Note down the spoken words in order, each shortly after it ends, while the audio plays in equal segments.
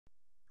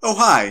Oh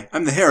hi,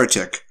 I'm the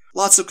Heretic.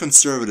 Lots of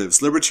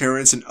conservatives,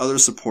 libertarians, and other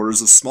supporters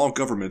of small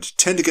government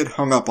tend to get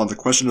hung up on the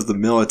question of the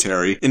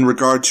military in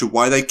regard to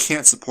why they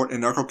can't support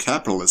anarcho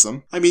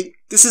capitalism. I mean,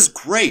 this is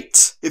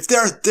great. If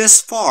they're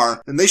this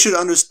far, then they should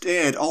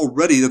understand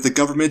already that the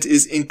government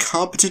is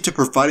incompetent at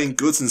providing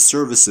goods and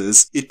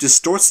services, it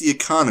distorts the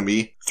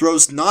economy,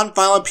 throws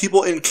nonviolent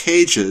people in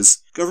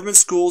cages, government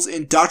schools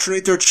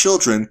indoctrinate their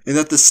children, and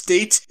that the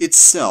state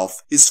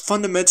itself is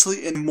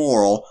fundamentally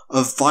immoral,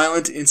 a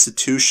violent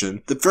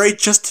institution, the very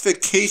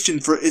justification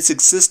for its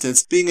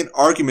existence being an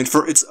argument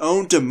for its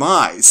own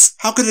demise.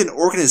 How could an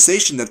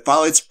organization that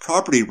violates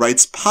property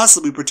rights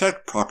possibly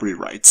protect property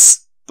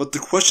rights? But the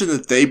question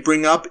that they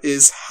bring up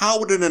is, how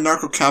would an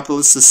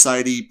anarcho-capitalist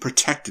society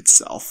protect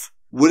itself?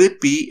 Would it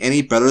be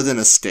any better than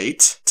a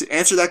state? To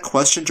answer that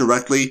question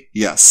directly,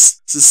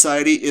 yes.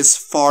 Society is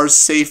far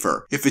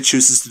safer if it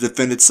chooses to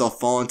defend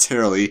itself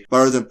voluntarily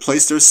rather than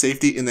place their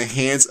safety in the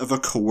hands of a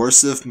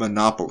coercive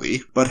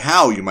monopoly. But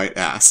how, you might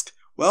ask?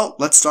 Well,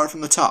 let's start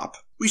from the top.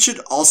 We should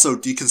also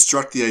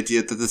deconstruct the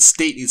idea that the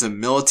state needs a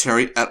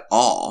military at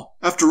all.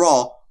 After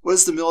all, what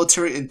is the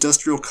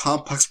military-industrial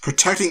complex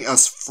protecting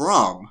us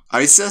from?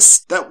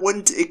 ISIS? That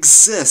wouldn't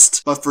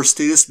exist but for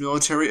statist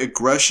military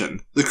aggression.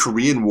 The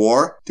Korean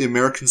War? The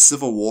American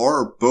Civil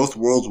War? Or both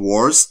world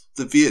wars?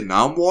 The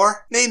Vietnam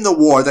War? Name the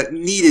war that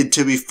needed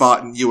to be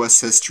fought in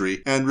US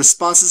history, and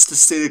responses to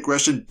state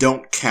aggression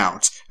don't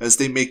count, as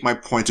they make my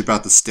point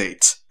about the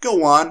state.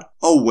 Go on.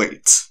 Oh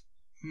wait.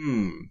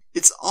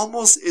 It's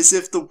almost as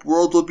if the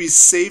world will be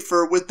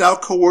safer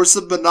without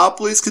coercive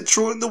monopolies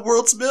controlling the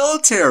world's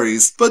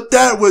militaries, but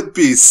that would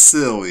be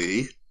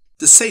silly.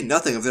 To say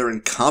nothing of their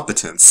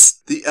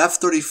incompetence, the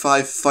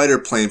F-35 fighter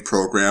plane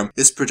program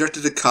is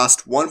projected to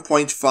cost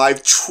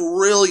 $1.5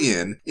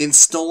 trillion in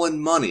stolen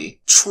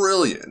money.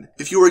 Trillion.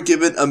 If you were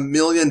given $1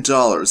 million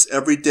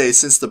every day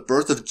since the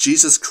birth of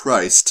Jesus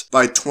Christ,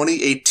 by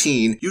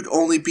 2018, you'd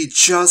only be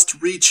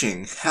just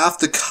reaching half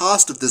the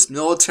cost of this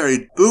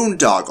military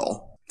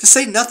boondoggle. To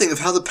say nothing of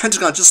how the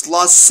Pentagon just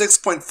lost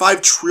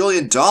 $6.5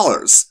 trillion.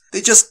 They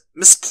just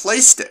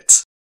misplaced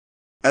it.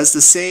 As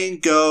the saying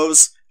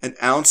goes, an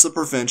ounce of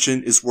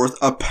prevention is worth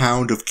a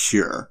pound of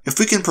cure. If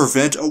we can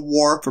prevent a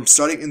war from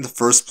starting in the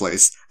first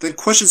place, then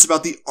questions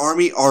about the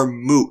army are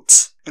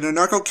moot. An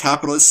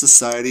anarcho-capitalist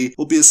society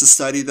will be a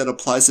society that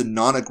applies the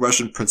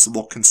non-aggression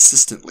principle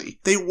consistently.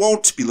 They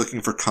won't be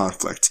looking for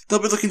conflict. They'll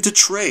be looking to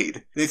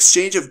trade, an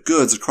exchange of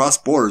goods across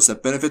borders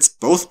that benefits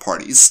both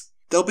parties.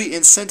 They'll be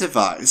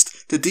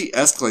incentivized to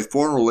de-escalate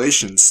foreign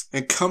relations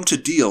and come to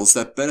deals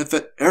that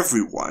benefit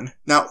everyone.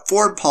 Now,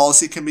 foreign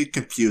policy can be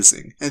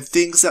confusing, and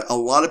things that a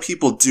lot of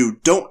people do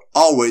don't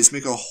always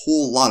make a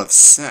whole lot of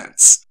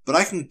sense. But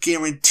I can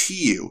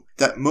guarantee you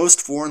that most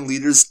foreign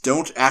leaders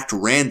don't act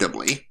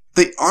randomly.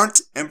 They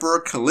aren't Emperor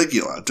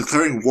Caligula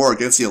declaring war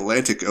against the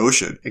Atlantic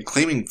Ocean and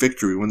claiming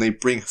victory when they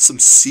bring some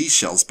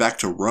seashells back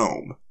to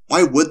Rome.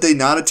 Why would they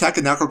not attack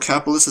a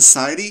anarcho-capitalist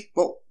society?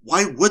 Well,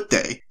 why would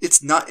they?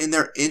 It's not in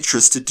their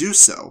interest to do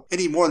so,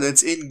 any more than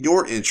it's in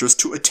your interest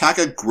to attack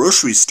a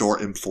grocery store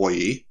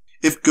employee.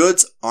 If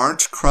goods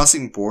aren't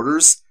crossing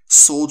borders,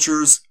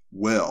 soldiers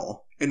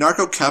will.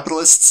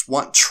 Anarcho-capitalists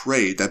want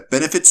trade that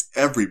benefits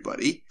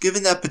everybody.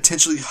 Given that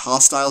potentially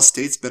hostile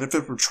states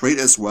benefit from trade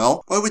as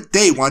well, why would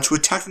they want to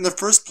attack in the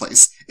first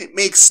place? It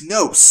makes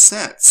no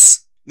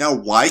sense. Now,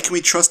 why can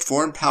we trust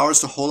foreign powers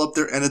to hold up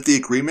their end of the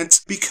agreement?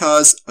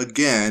 Because,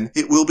 again,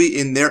 it will be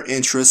in their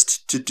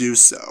interest to do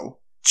so.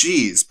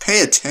 Geez,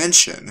 pay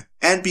attention.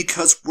 And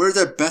because we're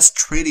their best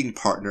trading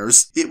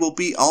partners, it will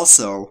be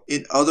also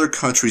in other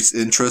countries'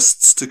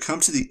 interests to come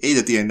to the aid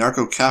of the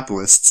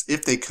anarcho-capitalists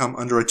if they come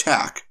under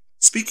attack.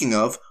 Speaking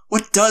of,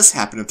 what does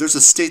happen if there's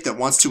a state that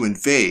wants to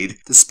invade,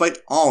 despite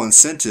all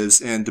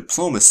incentives and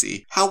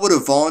diplomacy? How would a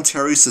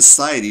voluntary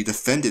society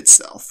defend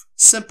itself?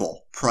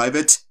 Simple.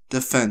 Private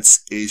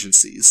defense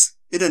agencies.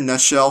 In a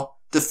nutshell,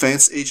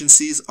 defense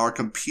agencies are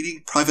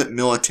competing private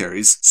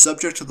militaries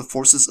subject to the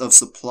forces of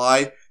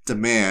supply,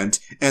 demand,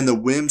 and the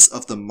whims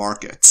of the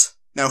market.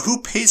 Now,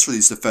 who pays for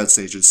these defense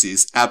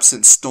agencies,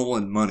 absent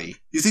stolen money?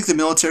 You think the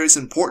military is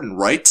important,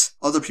 right?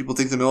 Other people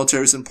think the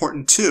military is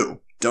important too,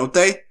 don't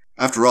they?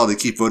 After all, they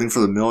keep voting for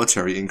the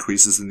military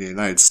increases in the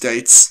United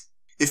States.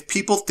 If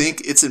people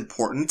think it's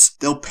important,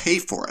 they'll pay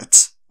for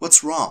it.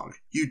 What's wrong?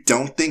 You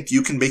don't think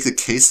you can make the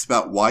case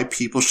about why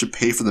people should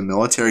pay for the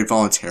military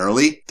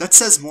voluntarily? That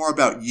says more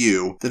about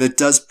you than it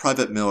does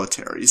private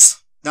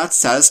militaries. Not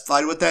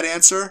satisfied with that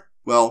answer?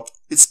 Well,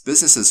 it's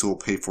businesses who will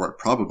pay for it,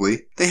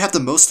 probably. They have the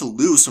most to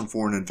lose from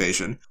foreign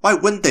invasion. Why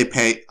wouldn't they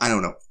pay,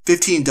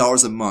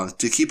 $15 a month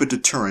to keep a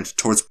deterrent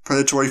towards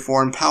predatory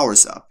foreign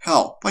powers up?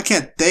 Hell, why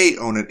can't they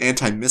own an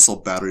anti-missile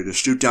battery to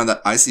shoot down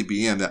that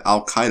ICBM that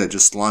Al-Qaeda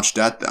just launched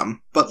at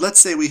them? But let's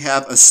say we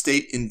have a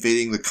state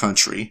invading the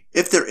country.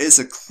 If there is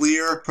a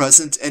clear,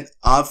 present, and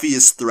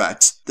obvious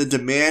threat, the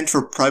demand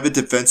for private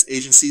defense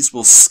agencies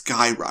will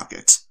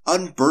skyrocket.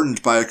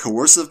 Unburdened by a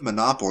coercive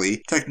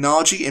monopoly,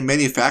 technology and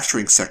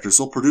manufacturing sectors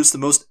will produce the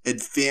most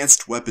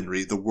advanced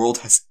weaponry the world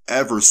has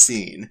ever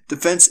seen.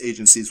 Defense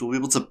agencies will be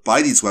able to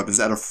buy these weapons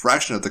at a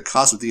fraction of the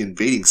cost of the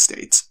invading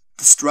state.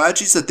 The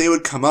strategies that they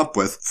would come up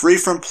with, free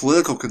from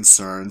political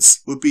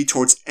concerns, would be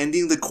towards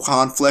ending the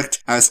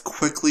conflict as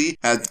quickly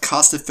and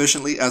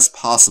cost-efficiently as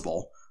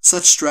possible.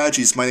 Such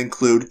strategies might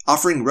include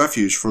offering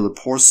refuge for the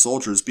poor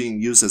soldiers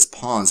being used as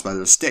pawns by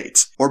their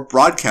state, or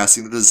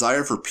broadcasting the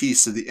desire for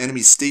peace to the enemy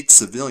state's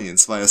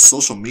civilians via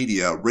social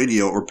media,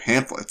 radio, or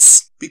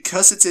pamphlets.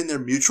 Because it's in their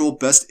mutual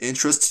best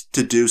interest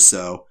to do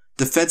so,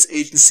 defense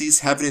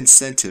agencies have an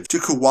incentive to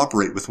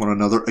cooperate with one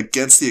another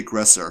against the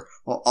aggressor,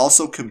 while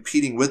also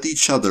competing with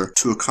each other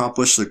to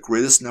accomplish the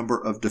greatest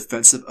number of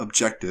defensive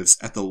objectives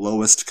at the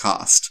lowest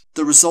cost.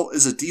 The result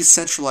is a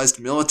decentralized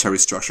military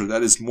structure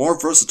that is more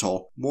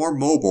versatile, more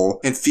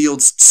mobile, and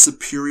fields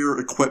superior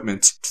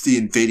equipment to the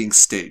invading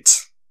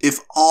state. If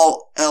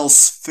all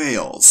else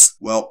fails,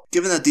 well,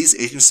 given that these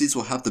agencies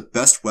will have the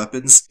best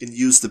weapons and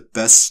use the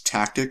best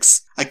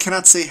tactics, I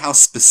cannot say how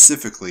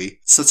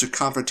specifically such a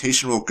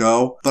confrontation will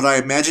go, but I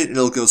imagine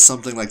it'll go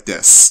something like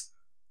this.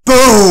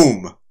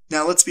 Boom!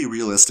 Now let's be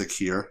realistic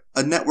here.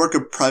 A network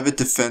of private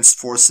defense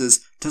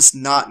forces does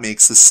not make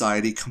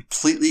society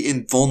completely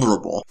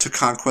invulnerable to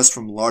conquest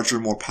from larger,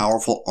 more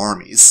powerful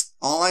armies.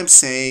 All I'm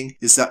saying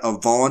is that a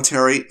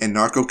voluntary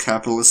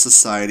anarcho-capitalist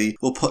society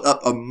will put up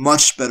a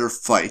much better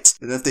fight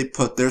than if they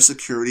put their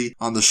security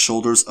on the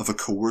shoulders of a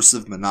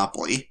coercive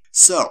monopoly.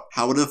 So,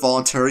 how would a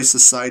voluntary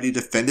society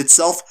defend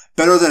itself?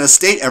 Better than a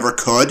state ever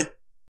could!